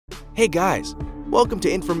Hey guys, welcome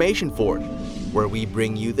to Information Forge, where we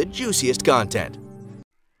bring you the juiciest content.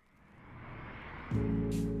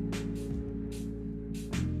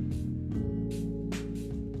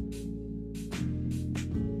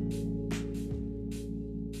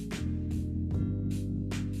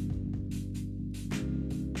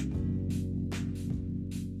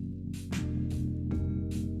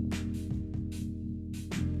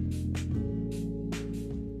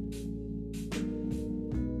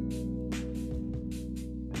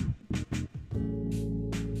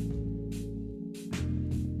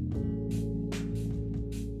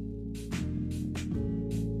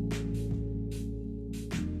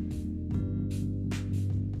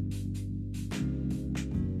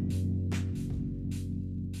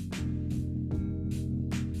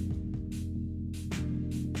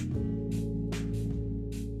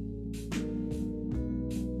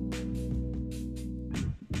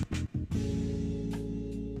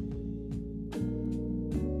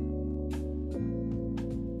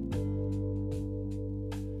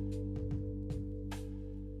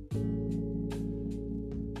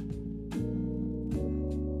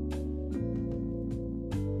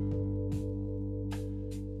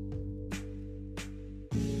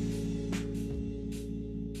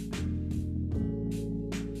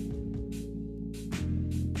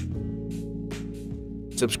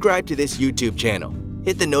 Subscribe to this YouTube channel,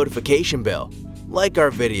 hit the notification bell, like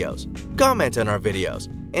our videos, comment on our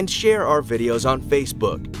videos, and share our videos on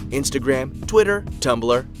Facebook, Instagram, Twitter,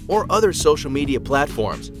 Tumblr, or other social media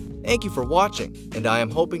platforms. Thank you for watching, and I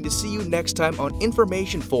am hoping to see you next time on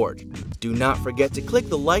Information Forge. Do not forget to click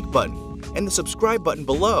the like button and the subscribe button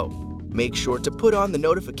below. Make sure to put on the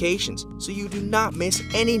notifications so you do not miss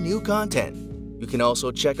any new content. You can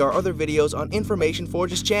also check our other videos on Information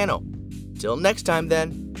Forge's channel. Till next time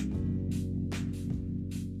then.